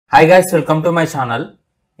Hi guys, welcome to my channel.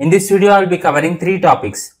 In this video, I will be covering three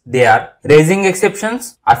topics. They are raising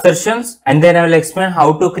exceptions, assertions, and then I will explain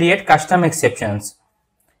how to create custom exceptions.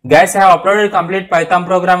 Guys, I have uploaded complete Python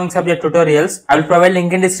programming subject tutorials. I will provide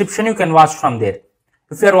link in description. You can watch from there.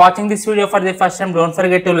 If you are watching this video for the first time, don't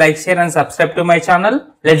forget to like, share and subscribe to my channel.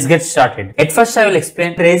 Let's get started. At first, I will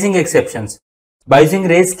explain raising exceptions. By using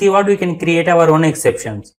raise keyword, we can create our own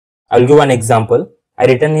exceptions. I will give one example. I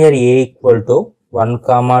written here a equal to 1,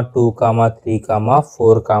 2, 3,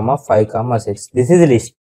 4, 5, 6. This is a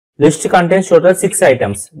list. List contains total 6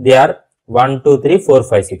 items. They are 1, 2, 3, 4,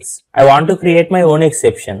 5, 6. I want to create my own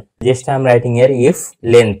exception. Just I am writing here if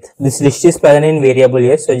length. This list is present in variable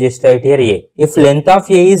a, so just write here a. If length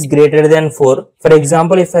of a is greater than 4, for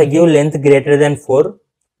example, if I give length greater than 4,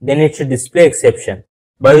 then it should display exception.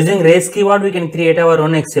 By using raise keyword, we can create our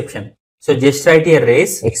own exception. So just write here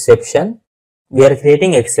raise exception. We are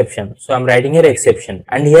creating exception. So I am writing here exception.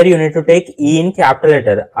 And here you need to take E in capital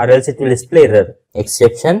letter or else it will display error.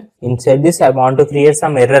 Exception. Inside this I want to create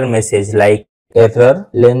some error message like error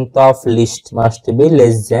length of list must be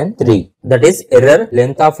less than 3. That is error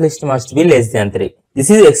length of list must be less than 3. This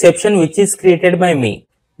is exception which is created by me.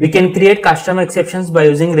 We can create custom exceptions by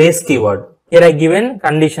using raise keyword. Here I given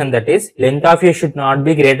condition, that is length of A should not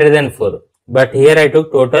be greater than 4. But here I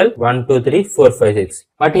took total 1, 2, 3, 4, 5, 6.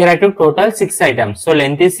 But here I took total 6 items. So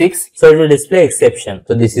length is 6. So it will display exception.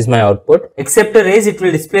 So this is my output. Except raise, it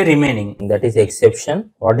will display remaining. That is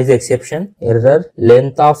exception. What is exception? Error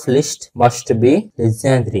length of list must be less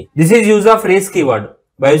than 3. This is use of raise keyword.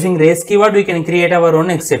 By using raise keyword, we can create our own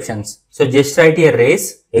exceptions. So just write here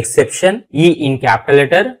raise exception E in capital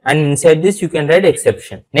letter, and inside this you can write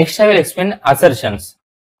exception. Next I will explain assertions.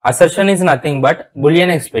 Assertion is nothing but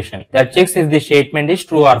Boolean expression that checks if the statement is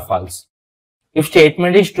true or false. If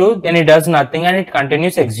statement is true, then it does nothing and it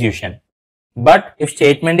continues execution. But if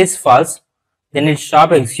statement is false, then it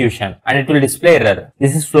stops execution and it will display error.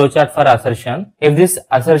 This is flowchart for assertion. If this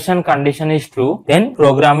assertion condition is true, then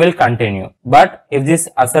program will continue. But if this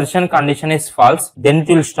assertion condition is false, then it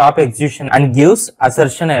will stop execution and gives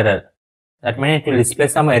assertion error. That means it will display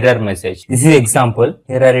some error message. This is example.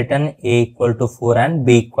 Here I written a equal to 4 and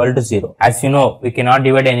b equal to 0. As you know, we cannot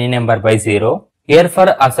divide any number by 0. Here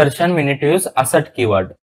for assertion, we need to use assert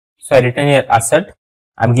keyword. So I written here assert.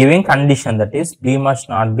 I am giving condition, that is b must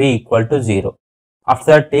not be equal to 0.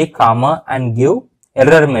 After that, take comma and give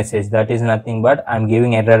error message. That is nothing but I am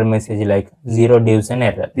giving error message like 0 gives an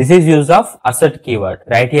error. This is use of assert keyword.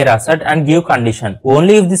 Write here assert and give condition.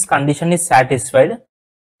 Only if this condition is satisfied,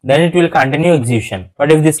 then it will continue execution.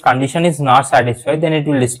 But if this condition is not satisfied, then it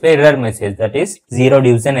will display error message, that is 0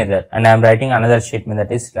 gives an error. And I am writing another statement,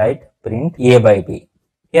 that is write print a by b.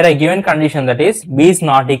 Here I given condition, that is b is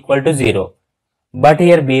not equal to 0. But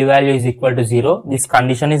here b value is equal to 0. This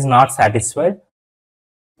condition is not satisfied.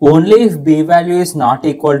 Only if b value is not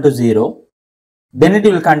equal to 0, then it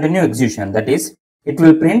will continue execution, that is it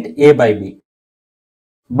will print a by b.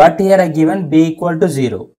 But here I given b equal to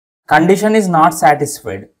 0. Condition is not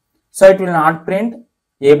satisfied, so it will not print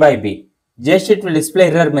a by b. Just it will display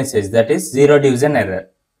error message, that is 0 gives an error.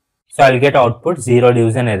 So I will get output 0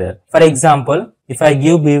 gives an error. For example, if I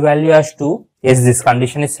give b value as 2, yes, this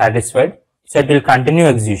condition is satisfied, so it will continue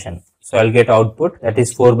execution. So I will get output, that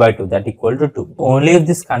is 4 by 2, that equal to 2. Only if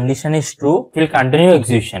this condition is true, it will continue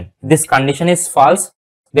execution. If this condition is false,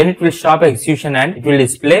 then it will stop execution and it will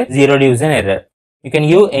display 0 gives an error. You can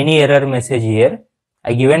give any error message here.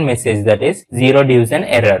 I given message, that is 0 gives an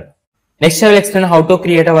error. Next I will explain how to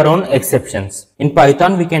create our own exceptions. In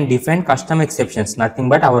Python we can define custom exceptions, nothing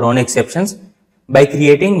but our own exceptions, by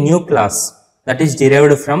creating new class that is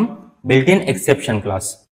derived from built-in exception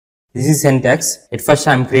class. This is syntax. At first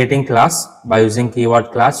I am creating class. By using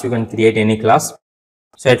keyword class, you can create any class.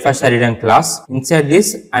 So at first I written class. Inside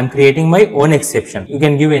this I am creating my own exception. You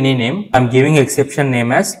can give any name. I am giving exception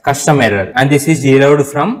name as custom error, and this is derived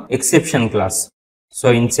from exception class.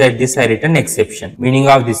 So inside this I written exception. Meaning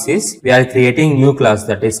of this is we are creating new class,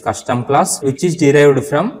 that is custom class, which is derived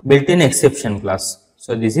from built-in exception class.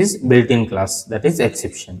 So this is built-in class, that is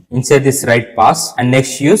exception. Inside this write pass and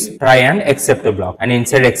next use try and except block. And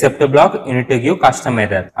inside except block you need to give custom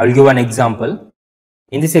error. I will give an example.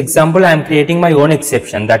 In this example I am creating my own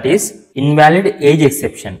exception, that is invalid age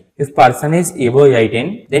exception. If person is above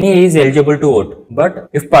 18, then he is eligible to vote. But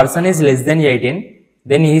if person is less than 18,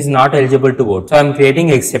 then he is not eligible to vote. So I am creating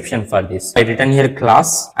exception for this. I written here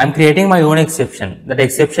class. I am creating my own exception. That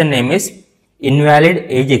exception name is invalid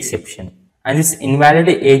age exception. And this invalid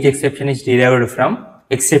age exception is derived from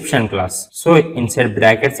exception class. So inside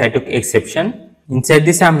brackets I took exception. Inside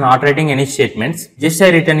this I am not writing any statements. Just I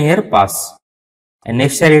written here pass. And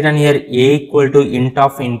next I written here a equal to int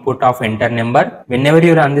of input of enter number. Whenever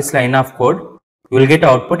you run this line of code, you will get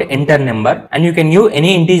output enter number and you can use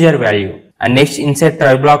any integer value. And next inside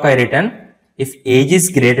try block I written if age is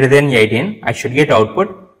greater than 18, I should get output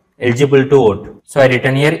eligible to vote. So I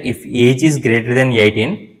written here if age is greater than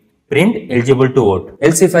 18, print eligible to vote.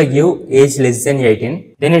 Else if I give age less than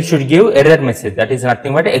 18, then it should give error message, that is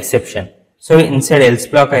nothing but exception. So inside else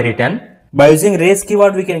block I written by using race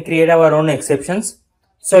keyword we can create our own exceptions.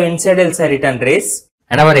 So inside else I written race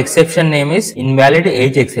and our exception name is invalid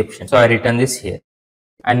age exception. So I written this here.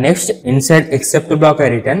 And next inside except block I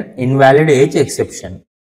written invalid age exception.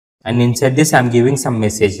 And inside this I am giving some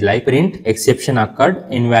message like print exception occurred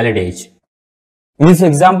invalid age. In this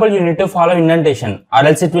example you need to follow indentation or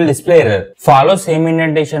else it will display error. Follow same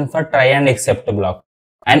indentation for try and except block.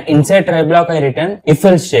 And inside try block I written if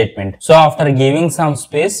else statement. So after giving some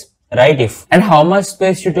space, write if. And how much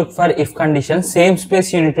space you took for if condition, same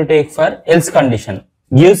space you need to take for else condition.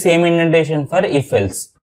 Give same indentation for if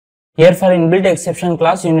else. Here for inbuilt exception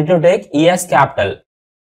class you need to take E as capital.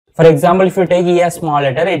 For example, if you take E as small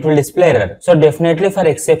letter, it will display error. So definitely for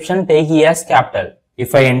exception take E as capital.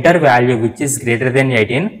 If I enter value which is greater than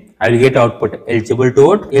 18, I will get output eligible to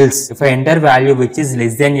vote. Else if I enter value which is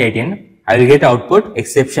less than 18, I will get output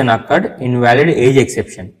exception occurred invalid age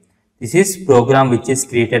exception. This is program which is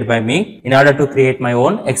created by me in order to create my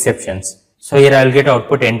own exceptions. So here I will get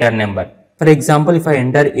output enter number. For example, if I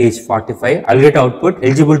enter age 45, I will get output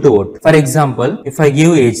eligible to vote. For example, if I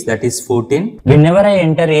give age that is 14, whenever I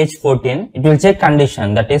enter age 14, it will check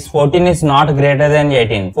condition that is 14 is not greater than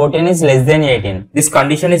 18, 14 is less than 18. This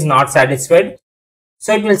condition is not satisfied.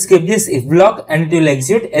 So it will skip this if block and it will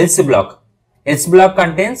execute else block. Else block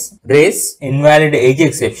contains race invalid age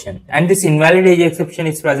exception and this invalid age exception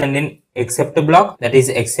is present in except block, that is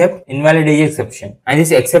except invalid age exception, and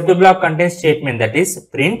this except block contains statement that is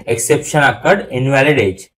print exception occurred invalid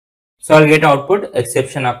age. So I'll get output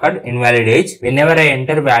exception occurred invalid age whenever I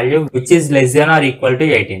enter value which is less than or equal to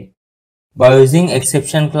 18. By using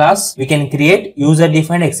exception class we can create user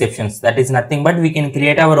defined exceptions, that is nothing but we can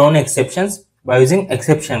create our own exceptions by using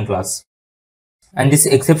exception class. And this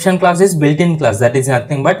exception class is built-in class, that is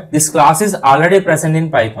nothing but this class is already present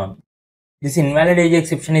in Python. This invalid age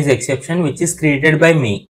exception is exception which is created by me.